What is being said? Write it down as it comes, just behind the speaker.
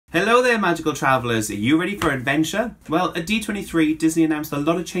Hello there, magical travellers. Are you ready for adventure? Well, at D23, Disney announced a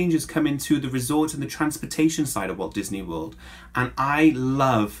lot of changes coming to the resort and the transportation side of Walt Disney World. And I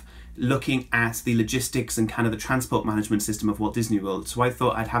love looking at the logistics and kind of the transport management system of Walt Disney World. So I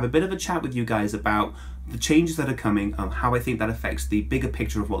thought I'd have a bit of a chat with you guys about the changes that are coming and how I think that affects the bigger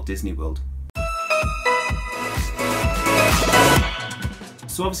picture of Walt Disney World.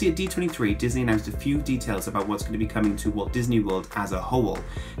 So obviously at D23, Disney announced a few details about what's going to be coming to Walt Disney World as a whole.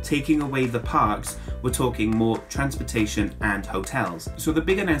 Taking away the parks, we're talking more transportation and hotels. So the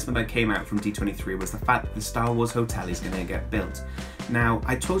big announcement that came out from D23 was the fact that the Star Wars hotel is going to get built. Now,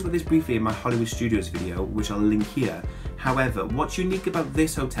 I talked about this briefly in my Hollywood Studios video, which I'll link here. However, what's unique about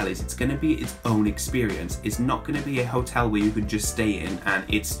this hotel is it's going to be its own experience. It's not going to be a hotel where you can just stay in and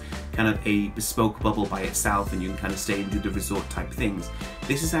it's kind of a bespoke bubble by itself and you can kind of stay and do the resort type things.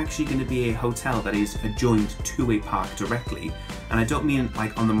 This is actually going to be a hotel that is adjoined to a park directly. And I don't mean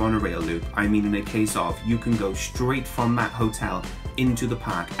like on the monorail loop, I mean in a case of you can go straight from that hotel into the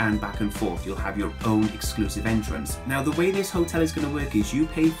park and back and forth. You'll have your own exclusive entrance. Now the way this hotel is going to work is you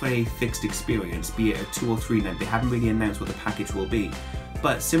pay for a fixed experience, be it a 2 or 3 night. They haven't really announced what the package will be.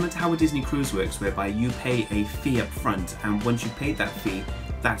 But similar to how a Disney cruise works, whereby you pay a fee up front and once you've paid that fee,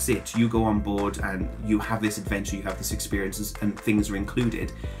 that's it. You go on board and you have this adventure, you have this experience and things are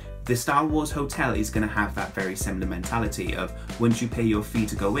included. The Star Wars hotel is going to have that very similar mentality of once you pay your fee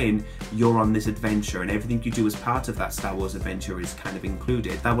to go in, you're on this adventure and everything you do as part of that Star Wars adventure is kind of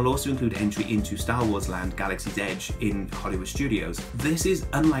included. That will also include entry into Star Wars Land, Galaxy's Edge in Hollywood Studios. This is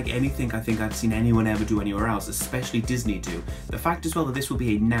unlike anything I think I've seen anyone ever do anywhere else, especially Disney do. The fact as well that this will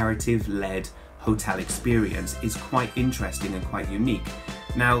be a narrative-led hotel experience is quite interesting and quite unique.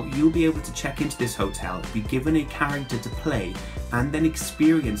 Now, you'll be able to check into this hotel, be given a character to play, and then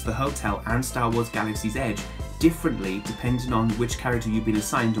experience the hotel and Star Wars Galaxy's Edge differently depending on which character you've been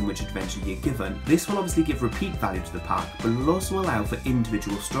assigned and which adventure you're given. This will obviously give repeat value to the park, but it'll also allow for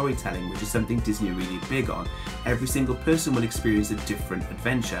individual storytelling, which is something Disney are really big on. Every single person will experience a different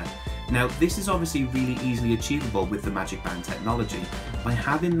adventure. Now, this is obviously really easily achievable with the Magic Band technology. By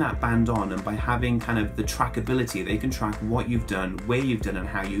having that band on and by having kind of the trackability, they can track what you've done, where you've done and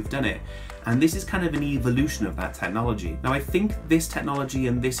how you've done it. And this is kind of an evolution of that technology. Now, I think this technology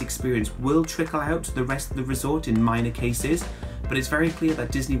and this experience will trickle out to the rest of the resort in minor cases, but it's very clear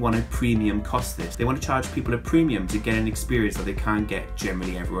that Disney want to premium cost this. They want to charge people a premium to get an experience that they can't get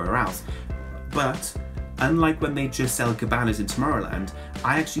generally everywhere else. But unlike when they just sell cabanas in Tomorrowland,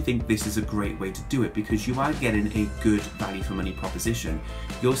 I actually think this is a great way to do it because you are getting a good value for money proposition.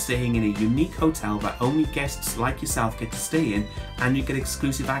 You're staying in a unique hotel that only guests like yourself get to stay in, and you get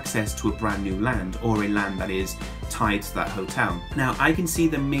exclusive access to a brand new land or a land that is tied to that hotel. Now, I can see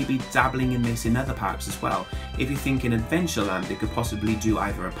them maybe dabbling in this in other parks as well. If you think in Adventureland, they could possibly do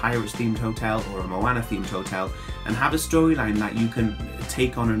either a Pirates themed hotel or a Moana themed hotel and have a storyline that you can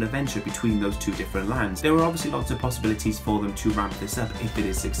take on an adventure between those two different lands. There are obviously lots of possibilities for them to ramp this up if it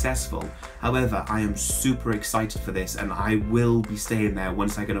is successful. However, I am super excited for this and I will be staying there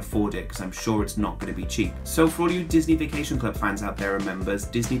once I can afford it because I'm sure it's not going to be cheap. So for all you Disney Vacation Club fans out there and members,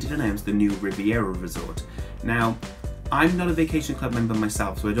 Disney did announce the new Riviera Resort. Now, I'm not a Vacation Club member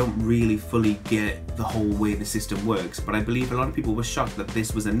myself, so I don't really fully get the whole way the system works, but I believe a lot of people were shocked that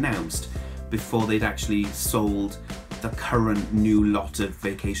this was announced before they'd actually sold the current new lot of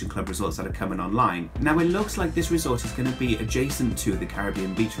Vacation Club resorts that are coming online. Now, it looks like this resort is going to be adjacent to the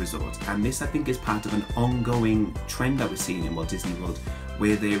Caribbean Beach Resort, and this I think is part of an ongoing trend that we're seeing in Walt Disney World,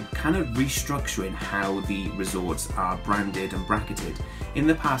 where they're kind of restructuring how the resorts are branded and bracketed. In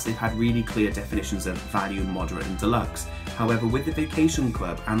the past, they've had really clear definitions of value, moderate and deluxe. However, with the Vacation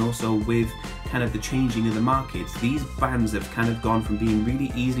Club and also with kind of the changing of the markets, these bands have kind of gone from being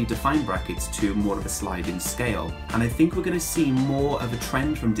really easily defined brackets to more of a sliding scale. And I think we're going to see more of a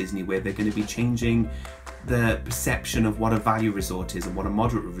trend from Disney where they're going to be changing the perception of what a value resort is and what a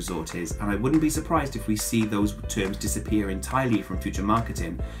moderate resort is, and I wouldn't be surprised if we see those terms disappear entirely from future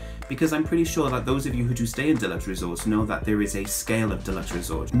marketing, because I'm pretty sure that those of you who do stay in deluxe resorts know that there is a scale of deluxe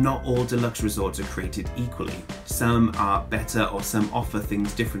resorts. Not all deluxe resorts are created equally. Some are better or some offer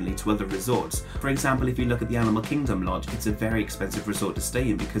things differently to other resorts. For example, if you look at the Animal Kingdom Lodge, it's a very expensive resort to stay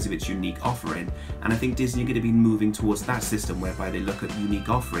in because of its unique offering, and I think Disney are going to be moving towards that system whereby they look at unique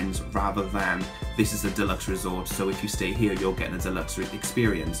offerings rather than this is a deluxe resort, so if you stay here you're getting a deluxe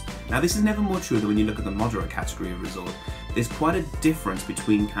experience. Now, this is never more true than when you look at the moderate category of resort. There's quite a difference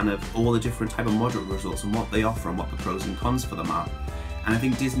between kind of all the different type of moderate resorts and what they offer and what the pros and cons for them are. And I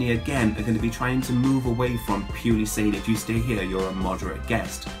think Disney again are going to be trying to move away from purely saying if you stay here you're a moderate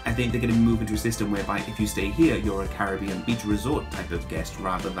guest. I think they're going to move into a system whereby if you stay here you're a Caribbean beach resort type of guest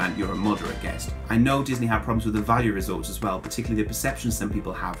rather than you're a moderate guest. I know Disney have problems with the value resorts as well, particularly the perception some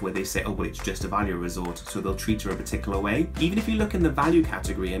people have where they say, oh well, it's just a value resort, so they'll treat her a particular way. Even if you look in the value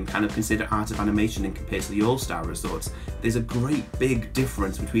category and kind of consider Art of Animation and compare to the All-Star resorts, there's a great big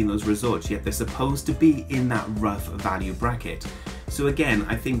difference between those resorts, yet they're supposed to be in that rough value bracket. So again,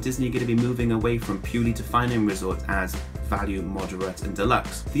 I think Disney are going to be moving away from purely defining resorts as value, moderate and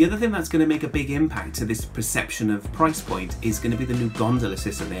deluxe. The other thing that's going to make a big impact to this perception of price point is going to be the new gondola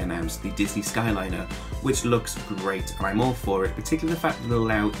system they announced, the Disney Skyliner, which looks great and I'm all for it, particularly the fact that it'll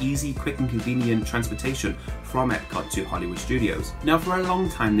allow easy, quick and convenient transportation from Epcot to Hollywood Studios. Now for a long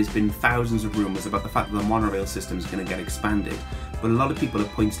time there's been thousands of rumours about the fact that the monorail system is going to get expanded, but a lot of people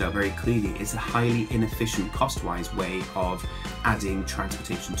have pointed out very clearly it's a highly inefficient cost-wise way of adding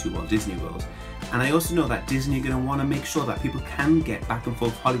transportation to Walt Disney World. And I also know that Disney are going to want to make sure that people can get back and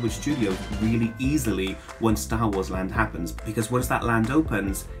forth Hollywood Studios really easily once Star Wars Land happens, because once that land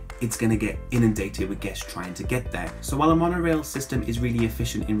opens, it's going to get inundated with guests trying to get there. So while a monorail system is really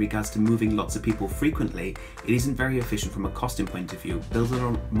efficient in regards to moving lots of people frequently, it isn't very efficient from a costing point of view. Building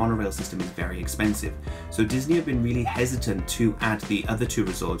a monorail system is very expensive. So Disney have been really hesitant to add the other two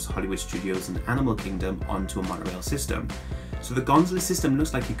resorts, Hollywood Studios and Animal Kingdom, onto a monorail system. So the gondola system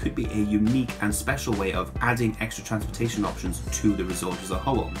looks like it could be a unique and special way of adding extra transportation options to the resort as a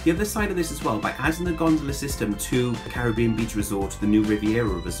whole. The other side of this as well, by adding the gondola system to the Caribbean Beach Resort, the new Riviera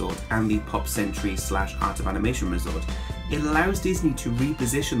Resort and the Pop Century / Art of Animation Resort, it allows Disney to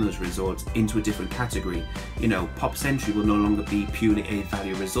reposition those resorts into a different category. You know, Pop Century will no longer be purely a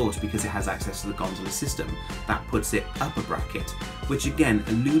value resort because it has access to the gondola system. That puts it up a bracket, which again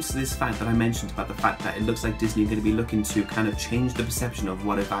alludes to this fact that I mentioned about the fact that it looks like Disney are going to be looking to kind of change the perception of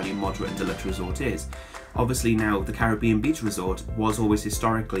what a value, moderate and deluxe resort is. Obviously now the Caribbean Beach Resort was always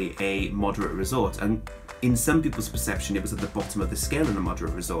historically a moderate resort, and in some people's perception it was at the bottom of the scale in a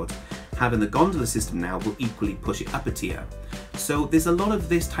moderate resort. Having the gondola system now will equally push it up a tier. So there's a lot of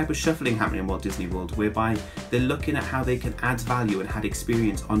this type of shuffling happening in Walt Disney World, whereby they're looking at how they can add value and add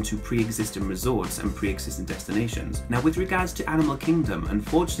experience onto pre-existing resorts and pre-existing destinations. Now with regards to Animal Kingdom,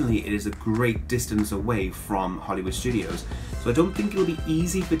 unfortunately it is a great distance away from Hollywood Studios, so I don't think it'll be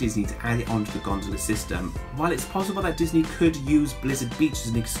easy for Disney to add it onto the gondola system. While it's possible that Disney could use Blizzard Beach as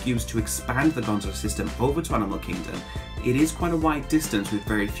an excuse to expand the gondola system over to Animal Kingdom, it is quite a wide distance with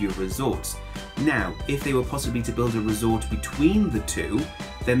very few resorts. Now, if they were possibly to build a resort between the two,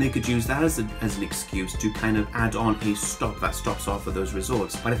 then they could use that as an excuse to kind of add on a stop that stops off of those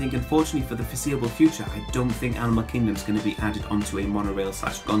resorts. But I think unfortunately for the foreseeable future, I don't think Animal Kingdom is going to be added onto a monorail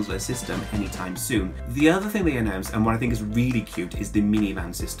 / gondola system anytime soon. The other thing they announced, and what I think is really cute, is the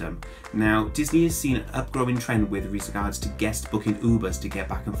minivan system. Now, Disney has seen an upgrowing trend with regards to guests booking Ubers to get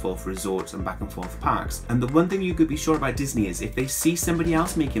back and forth resorts and back and forth parks. And the one thing you could be sure about Disney is if they see somebody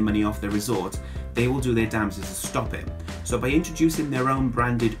else making money off their resort, they will do their damnedest to stop it. So by introducing their own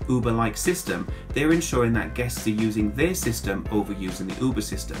branded Uber-like system, they're ensuring that guests are using their system over using the Uber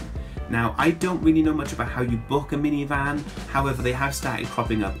system. Now, I don't really know much about how you book a minivan, however they have started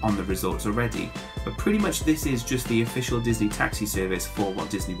cropping up on the resorts already. But pretty much this is just the official Disney taxi service for Walt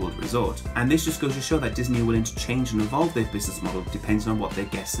Disney World Resort. And this just goes to show that Disney are willing to change and evolve their business model depending on what their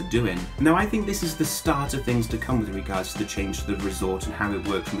guests are doing. Now, I think this is the start of things to come with regards to the change to the resort and how it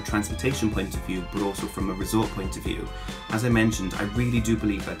works from a transportation point of view, but also from a resort point of view. As I mentioned, I really do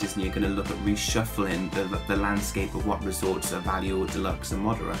believe that Disney are going to look at reshuffling the landscape of what resorts are value, deluxe and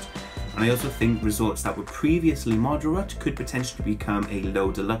moderate. And I also think resorts that were previously moderate could potentially become a low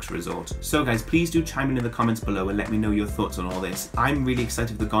deluxe resort. So guys, please do chime in the comments below and let me know your thoughts on all this. I'm really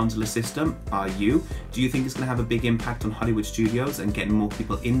excited for the gondola system. Are you? Do you think it's going to have a big impact on Hollywood Studios and getting more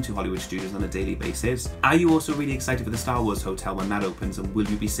people into Hollywood Studios on a daily basis? Are you also really excited for the Star Wars hotel when that opens, and will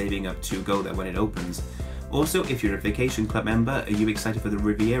you be saving up to go there when it opens? Also, if you're a Vacation Club member, are you excited for the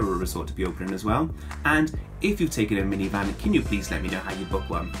Riviera Resort to be opening as well? And if you've taken a minivan, can you please let me know how you book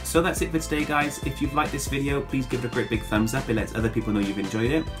one? So that's it for today, guys. If you've liked this video, please give it a great big thumbs up. It lets other people know you've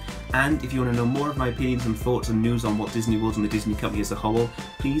enjoyed it. And if you want to know more of my opinions and thoughts and news on Walt Disney World and the Disney Company as a whole,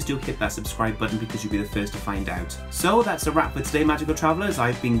 please do hit that subscribe button because you'll be the first to find out. So that's a wrap for today, Magical Travellers.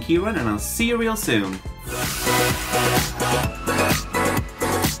 I've been Kieran and I'll see you real soon.